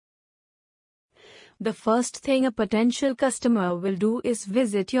The first thing a potential customer will do is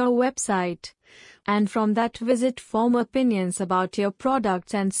visit your website, and from that visit form opinions about your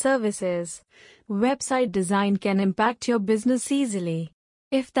products and services. Website design can impact your business easily.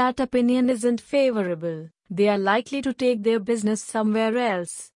 If that opinion isn't favorable, they are likely to take their business somewhere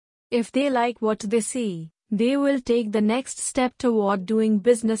else. If they like what they see, they will take the next step toward doing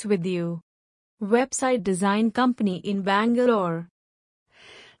business with you. Website design company in Bangalore.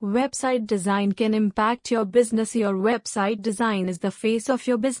 Website design can impact your business. Your website design is the face of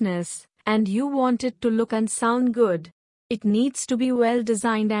your business, and you want it to look and sound good. It needs to be well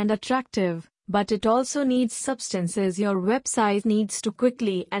designed and attractive, but it also needs substances. Your website needs to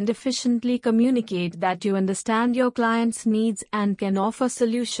quickly and efficiently communicate that you understand your client's needs and can offer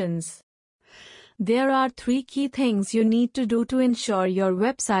solutions. There are 3 key things you need to do to ensure your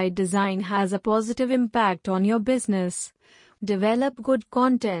website design has a positive impact on your business. Develop good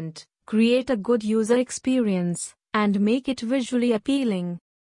content, create a good user experience, and make it visually appealing.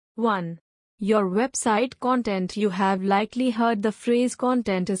 1. Your website content. You have likely heard the phrase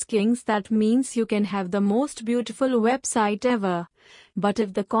content is king. That means you can have the most beautiful website ever. But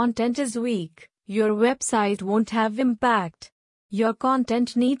if the content is weak, your website won't have impact. Your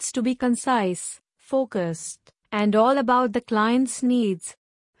content needs to be concise, focused, and all about the client's needs.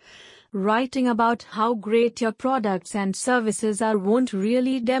 Writing about how great your products and services are won't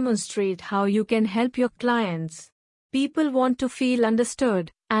really demonstrate how you can help your clients. People want to feel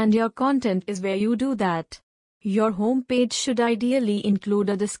understood, and your content is where you do that. Your homepage should ideally include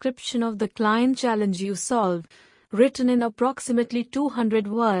a description of the client challenge you solve, written in approximately 200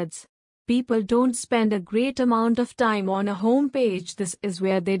 words. People don't spend a great amount of time on a homepage. This is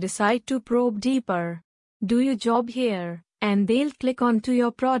where they decide to probe deeper. Do your job here, and they'll click onto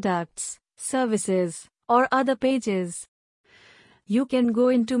your products, services, or other pages. You can go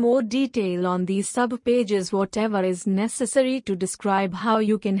into more detail on these sub-pages, whatever is necessary to describe how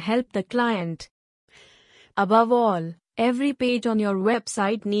you can help the client. Above all, every page on your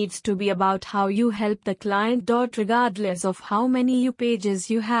website needs to be about how you help the client. Regardless of how many pages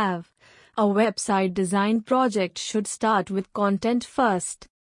you have, a website design project should start with content first.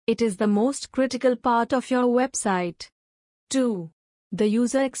 It is the most critical part of your website. 2. The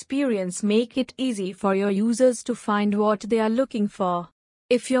user experience. Make it easy for your users to find what they are looking for.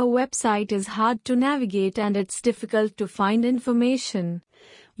 If your website is hard to navigate and it's difficult to find information,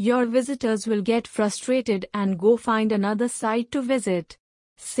 your visitors will get frustrated and go find another site to visit.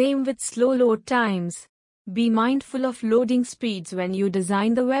 Same with slow load times. Be mindful of loading speeds when you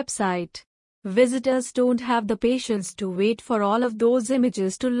design the website. Visitors don't have the patience to wait for all of those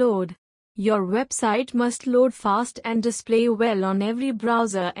images to load. Your website must load fast and display well on every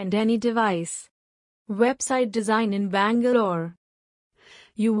browser and any device. Website design in Bangalore.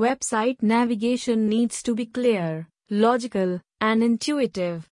 Your website navigation needs to be clear, logical, and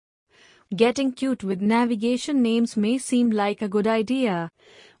intuitive. Getting cute with navigation names may seem like a good idea,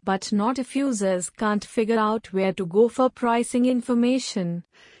 but not if users can't figure out where to go for pricing information,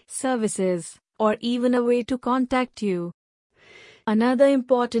 services, or even a way to contact you. Another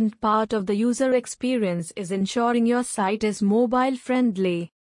important part of the user experience is ensuring your site is mobile-friendly.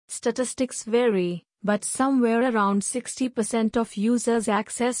 Statistics vary, but somewhere around 60% of users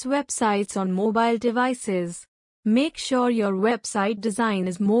access websites on mobile devices. Make sure your website design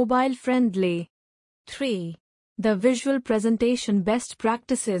is mobile-friendly. 3. The visual presentation. Best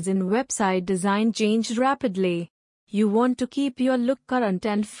practices in website design change rapidly. You want to keep your look current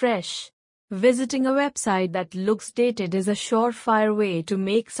and fresh. Visiting a website that looks dated is a surefire way to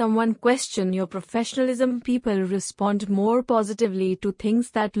make someone question your professionalism. People respond more positively to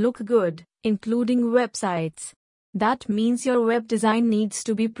things that look good, including websites. That means your web design needs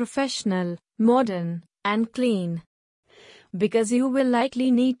to be professional, modern, and clean. Because you will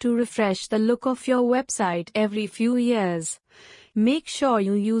likely need to refresh the look of your website every few years, make sure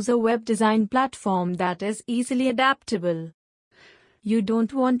you use a web design platform that is easily adaptable. You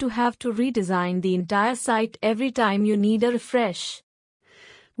don't want to have to redesign the entire site every time you need a refresh.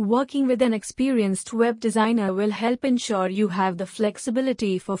 Working with an experienced web designer will help ensure you have the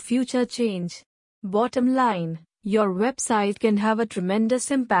flexibility for future change. Bottom line, your website can have a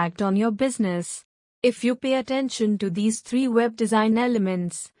tremendous impact on your business. If you pay attention to these 3 web design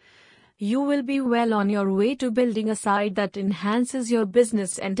elements, you will be well on your way to building a site that enhances your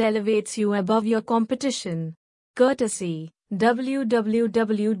business and elevates you above your competition. Courtesy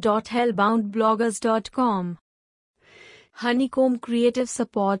www.hellboundbloggers.com. Honeycomb Creative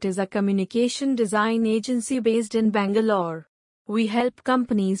Support is a communication design agency based in Bangalore. We help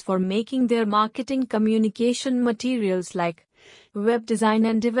companies for making their marketing communication materials like web design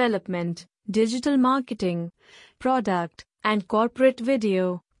and development, digital marketing, product and corporate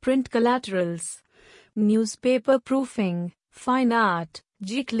video, print collaterals, newspaper proofing, fine art,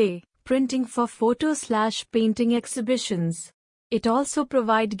 giclée, printing for photo/painting exhibitions. It also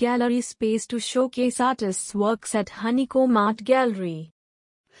provides gallery space to showcase artists' works at Honeycomb Art Gallery.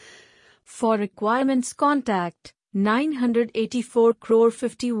 For requirements, contact 984 crore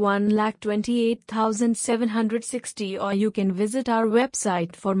 51,28,760 or you can visit our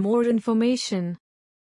website for more information.